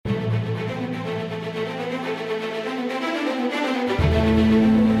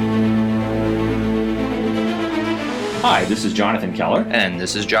Hi, this is Jonathan Keller. And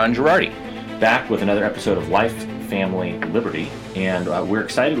this is John Girardi. Back with another episode of Life, Family, Liberty. And we're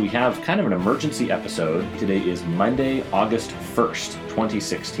excited. We have kind of an emergency episode. Today is Monday, August 1st,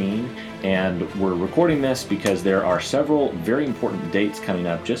 2016. And we're recording this because there are several very important dates coming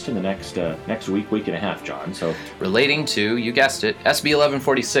up just in the next week and a half, John. So relating to, you guessed it, SB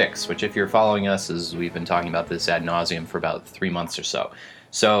 1146, which if you're following us, is we've been talking about this ad nauseum for about 3 months or so.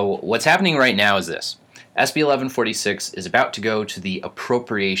 So what's happening right now is this. SB 1146 is about to go to the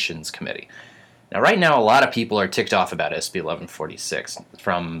Appropriations Committee. Now, right now, a lot of people are ticked off about SB 1146,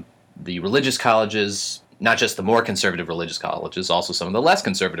 from the religious colleges, not just the more conservative religious colleges, also some of the less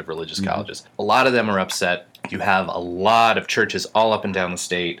conservative religious colleges. A lot of them are upset. You have a lot of churches all up and down the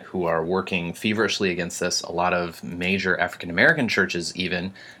state who are working feverishly against this. A lot of major African-American churches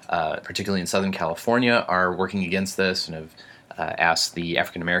even, particularly in Southern California, are working against this and have asked the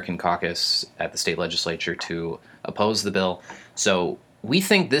African-American caucus at the state legislature to oppose the bill. So we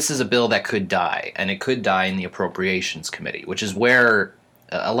think this is a bill that could die, and it could die in the Appropriations Committee, which is where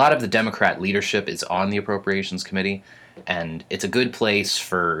a lot of the Democrat leadership is on the Appropriations Committee, and it's a good place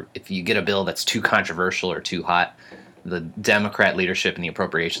for, if you get a bill that's too controversial or too hot, the Democrat leadership in the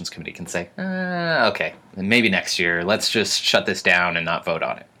Appropriations Committee can say, okay, maybe next year, let's just shut this down and not vote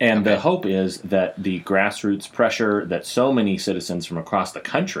on it. And the hope is that the grassroots pressure that so many citizens from across the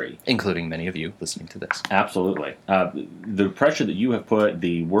country, including many of you listening to this. Absolutely. The pressure that you have put,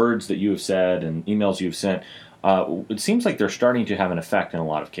 the words that you have said and emails you've sent, it seems like they're starting to have an effect in a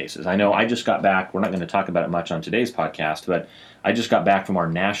lot of cases. I know I just got back, we're not going to talk about it much on today's podcast, but I just got back from our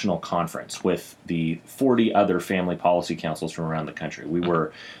national conference with the 40 other family policy councils from around the country. We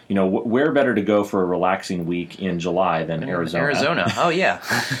were, where better to go for a relaxing week in July than Arizona? Arizona, oh yeah.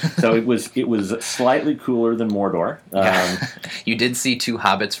 So it was slightly cooler than Mordor. You did see two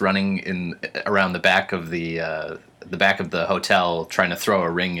hobbits running around the back of the hotel trying to throw a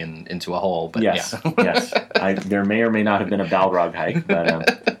ring into a hole. But yes, yeah. Yes. There may or may not have been a Balrog hike,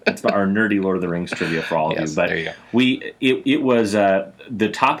 but it's our nerdy Lord of the Rings trivia for all of you. But there you go. It was the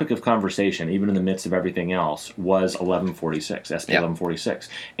topic of conversation, even in the midst of everything else, was 1146, SB 1146.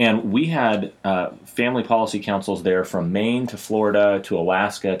 And we had family policy councils there from Maine to Florida to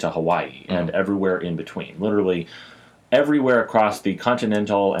Alaska to Hawaii and everywhere in between. Literally everywhere across the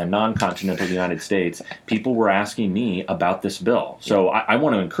continental and non-continental United States, people were asking me about this bill. So I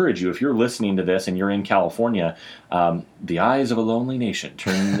want to encourage you, if you're listening to this and you're in California, the eyes of a lonely nation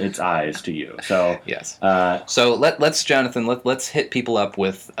turn its eyes to you. So yes. So let's Jonathan, let's hit people up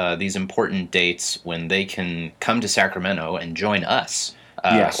with these important dates when they can come to Sacramento and join us.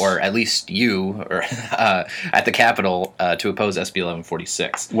 Yes. Or at least you, or at the Capitol to oppose SB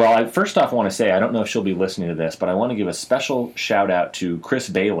 1146. Well, first off, I want to say, I don't know if she'll be listening to this, but I want to give a special shout-out to Chris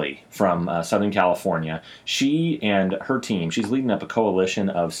Bailey from Southern California. She and her team, she's leading up a coalition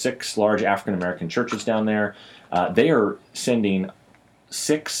of 6 large African-American churches down there. They are sending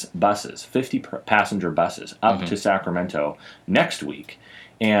 6 buses, 50-passenger buses, up to Sacramento next week.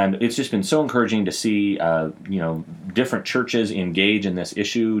 And it's just been so encouraging to see, different churches engage in this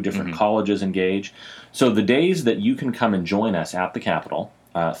issue, different colleges engage. So the days that you can come and join us at the Capitol,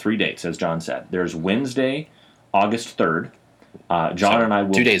 3 dates, as John said. There's Wednesday, August 3rd. John and I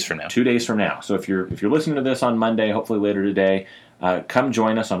will 2 days from now. 2 days from now. So if you're listening to this on Monday, hopefully later today, come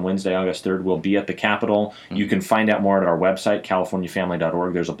join us on Wednesday, August 3rd. We'll be at the Capitol. You can find out more at our website,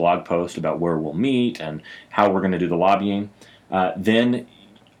 californiafamily.org. There's a blog post about where we'll meet and how we're going to do the lobbying. Then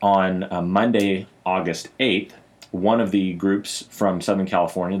on Monday, August 8th, one of the groups from Southern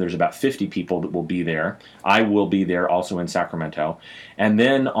California, there's about 50 people that will be there. I will be there also in Sacramento. And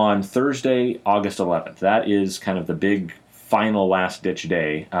then on Thursday, August 11th, that is kind of the big final last-ditch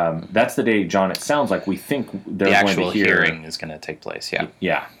day. That's the day, John, it sounds like we think they're going to hear. The actual hearing is going to take place, yeah.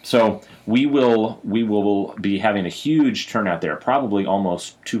 Yeah. So we will be having a huge turnout there. Probably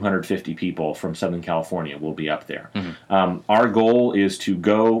almost 250 people from Southern California will be up there. Our goal is to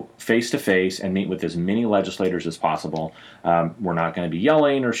go face-to-face and meet with as many legislators as possible. We're not going to be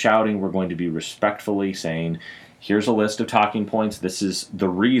yelling or shouting. We're going to be respectfully saying, here's a list of talking points. This is the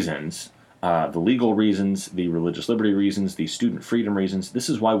reasons, the legal reasons, the religious liberty reasons, the student freedom reasons. This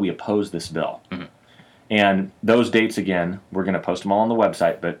is why we oppose this bill. And those dates, again, we're going to post them all on the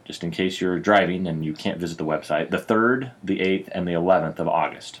website, but just in case you're driving and you can't visit the website, the 3rd, the 8th, and the 11th of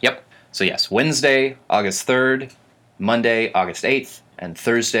August. Yep. So yes, Wednesday, August 3rd, Monday, August 8th, and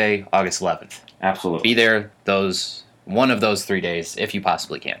Thursday, August 11th. Absolutely. Be there those one of those 3 days if you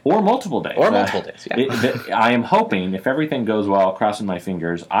possibly can. Or multiple days. Or multiple days, yeah. I am hoping, if everything goes well, crossing my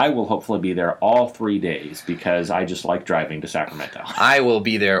fingers, I will hopefully be there all 3 days because I just like driving to Sacramento. I will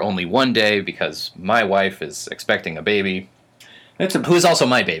be there only 1 day because my wife is expecting a baby. Who is also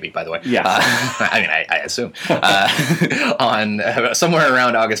my baby, by the way. Yeah. I assume. On somewhere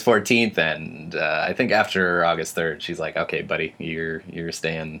around August 14th, and I think after August 3rd, she's like, "Okay, buddy, you're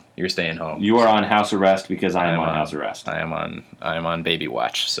staying home. You are on house arrest because I am on house arrest. I am on baby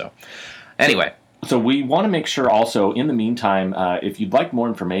watch." So, anyway. So we want to make sure also, in the meantime, if you'd like more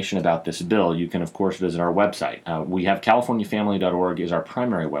information about this bill, you can, of course, visit our website. We have CaliforniaFamily.org is our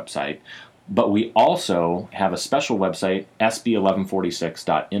primary website. But we also have a special website,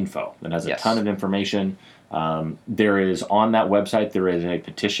 SB1146.info, that has a ton of information. There is, on that website, there is a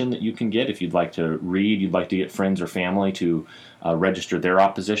petition that you can get if you'd like to read, you'd like to get friends or family to register their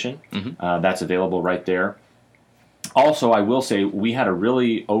opposition. That's available right there. Also, I will say, we had a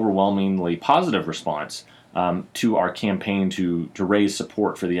really overwhelmingly positive response to our campaign to raise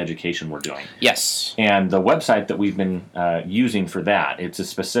support for the education we're doing. Yes. And the website that we've been using for that, it's a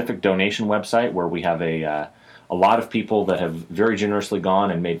specific donation website where we have a lot of people that have very generously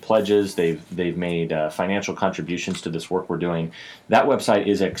gone and made pledges. They've made financial contributions to this work we're doing. That website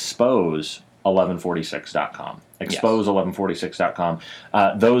is expose1146.com. Expose1146.com.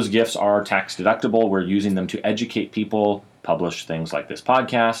 Those gifts are tax deductible. We're using them to educate people, publish things like this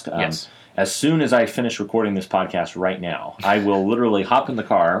podcast. Yes. As soon as I finish recording this podcast right now, I will literally hop in the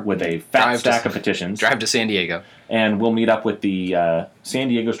car with a fat stack of petitions. Drive to San Diego. And we'll meet up with the San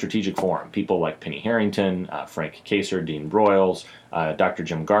Diego Strategic Forum. People like Penny Harrington, Frank Kaser, Dean Broyles, Dr.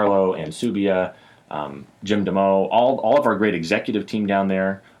 Jim Garlow, Ann Subia, Jim DeMoe, all of our great executive team down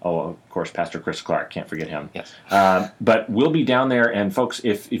there. Oh, of course, Pastor Chris Clark. Can't forget him. Yes. But we'll be down there. And folks,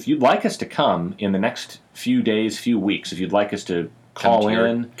 if you'd like us to come in the next few days, few weeks, if you'd like us to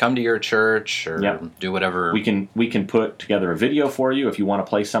come to your church or do whatever. We can put together a video for you if you want to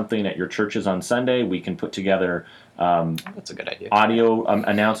play something at your churches on Sunday. We can put together that's a good idea. Audio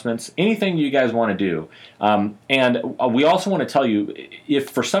announcements, anything you guys want to do. And we also want to tell you, if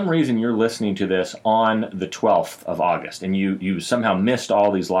for some reason you're listening to this on the 12th of August and you somehow missed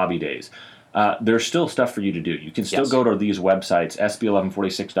all these lobby days, there's still stuff for you to do. You can still go to these websites,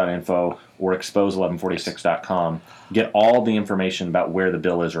 sb1146.info or expose1146.com, get all the information about where the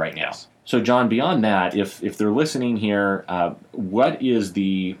bill is right now. So, John, beyond that, if they're listening here, what is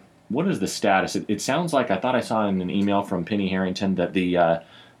the status? It sounds like I thought I saw in an email from Penny Harrington that the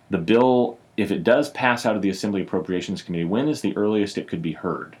bill, if it does pass out of the Assembly Appropriations Committee, when is the earliest it could be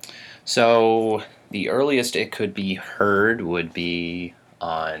heard? So the earliest it could be heard would be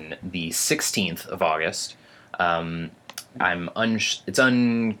on the 16th of August. It's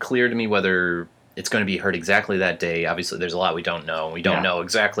unclear to me whether it's going to be heard exactly that day. Obviously, there's a lot we don't know. We don't know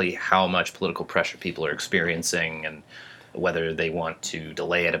exactly how much political pressure people are experiencing and whether they want to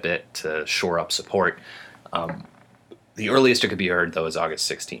delay it a bit to shore up support. The earliest it could be heard, though, is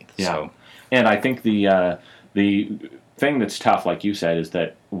August 16th. Yeah. So, and I think the thing that's tough, like you said, is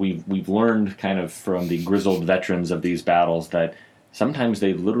that we've learned kind of from the grizzled veterans of these battles that sometimes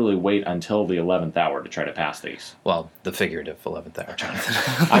they literally wait until the 11th hour to try to pass these. Well, the figurative 11th hour, Jonathan.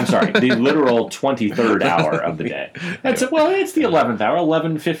 I'm sorry, the literal 23rd hour of the day. It's the 11th hour,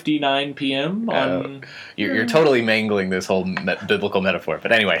 11:59 p.m. on... You're totally mangling this whole biblical metaphor,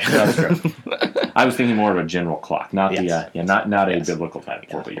 but anyway. That's true. I was thinking more of a general clock, not a biblical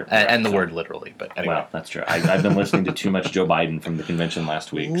metaphor, but you're correct. And the word literally, but anyway. Well, that's true. I've been listening to too much Joe Biden from the convention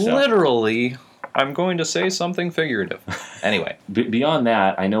last week. So. Literally... I'm going to say something figurative. Anyway. Beyond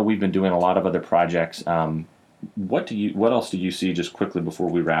that, I know we've been doing a lot of other projects. What else do you see, just quickly before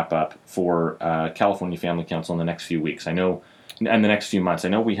we wrap up, for California Family Council in the next few weeks? I know, in the next few months, I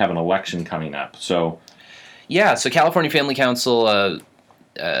know we have an election coming up. So, so California Family Council,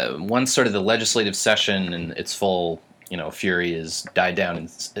 once sort of the legislative session and its full fury is died down in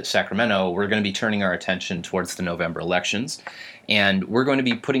Sacramento, we're going to be turning our attention towards the November elections, and we're going to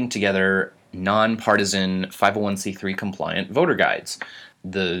be putting together nonpartisan 501c3 compliant voter guides.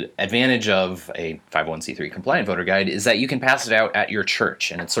 The advantage of a 501c3 compliant voter guide is that you can pass it out at your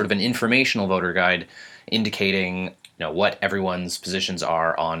church, and it's sort of an informational voter guide indicating what everyone's positions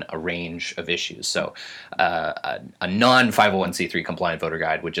are on a range of issues. So a non-501c3 compliant voter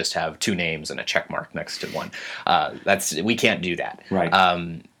guide would just have two names and a check mark next to one. We can't do that.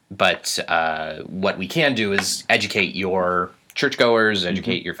 Right. But what we can do is educate your churchgoers,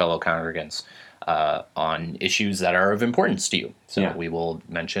 educate your fellow congregants on issues that are of importance to you. So we will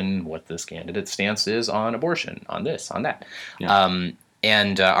mention what this candidate's stance is on abortion, on this, on that. Yeah.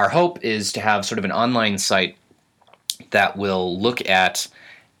 And our hope is to have sort of an online site that will look at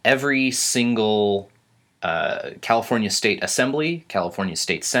every single California State Assembly, California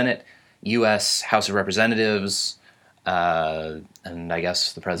State Senate, U.S. House of Representatives, and I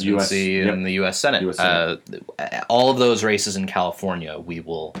guess the presidency and the U.S. Senate. US Senate. All of those races in California, we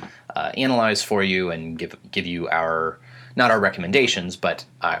will analyze for you and give you not our recommendations, but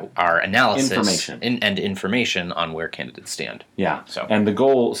our analysis and information on where candidates stand. Yeah. So. And the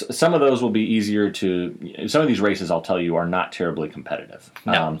goals, some of those will be easier some of these races, I'll tell you, are not terribly competitive.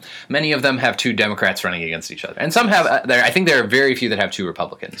 No. Many of them have two Democrats running against each other. And some have, I think there are very few that have two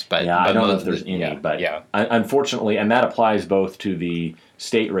Republicans. But I don't know if there's any. But unfortunately, and that applies both to the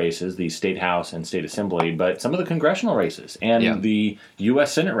state races, the state house and state assembly, but some of the congressional races and the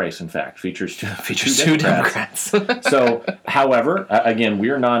U.S. Senate race, in fact, features two Democrats. So, however, again,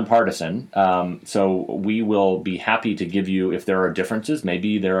 we're nonpartisan, so we will be happy to give you, if there are differences,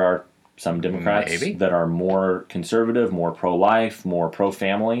 maybe there are some Democrats that are more conservative, more pro-life, more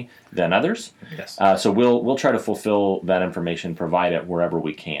pro-family than others. Yes. So we'll try to fulfill that information, provide it wherever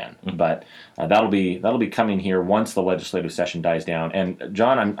we can. Mm-hmm. But that'll be coming here once the legislative session dies down. And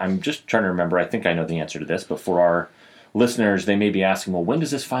John, I'm just trying to remember. I think I know the answer to this, but for our listeners, they may be asking, well, when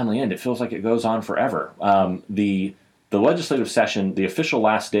does this finally end? It feels like it goes on forever. The legislative session, the official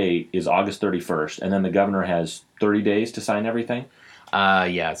last day is August 31st, and then the governor has 30 days to sign everything.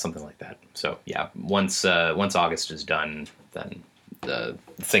 Something like that. So once August is done, then the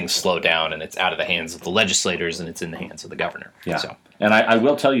things slow down and it's out of the hands of the legislators and it's in the hands of the governor. Yeah. So. And I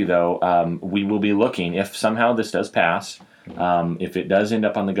will tell you though, we will be looking, if somehow this does pass, if it does end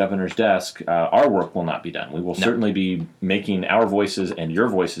up on the governor's desk, our work will not be done. We will certainly be making our voices and your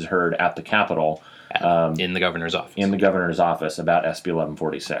voices heard at the Capitol. In the governor's office. In the governor's office about SB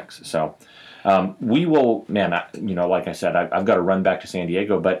 1146. So. We will, like I said, I've got to run back to San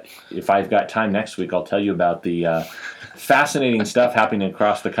Diego, but if I've got time next week, I'll tell you about the fascinating stuff happening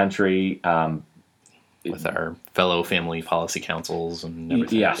across the country. With our fellow family policy councils and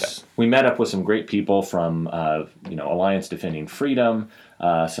everything. Yes. We met up with some great people from, Alliance Defending Freedom,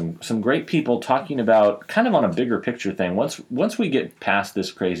 some great people talking about kind of on a bigger picture thing. Once we get past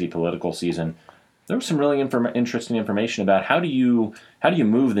this crazy political season, there was some really interesting information about how do you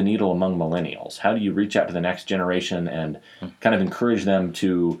move the needle among millennials? How do you reach out to the next generation and kind of encourage them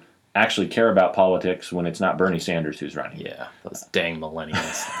to actually care about politics when it's not Bernie Sanders who's running? Yeah, those dang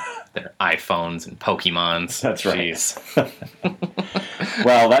millennials. Their iPhones and Pokemons. That's right.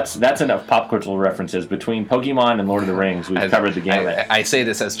 Well, that's enough pop cultural references. Between Pokemon and Lord of the Rings, we've covered the gamut. I say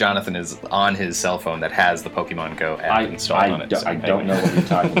this as Jonathan is on his cell phone that has the Pokemon Go app installed on it. I don't know what you're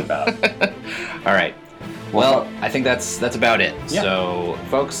talking about. All right. Well, I think that's about it. Yeah. So,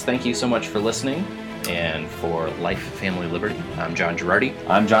 folks, thank you so much for listening. And for Life, Family, Liberty, I'm John Girardi.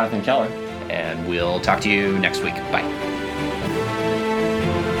 I'm Jonathan Keller. And we'll talk to you next week. Bye.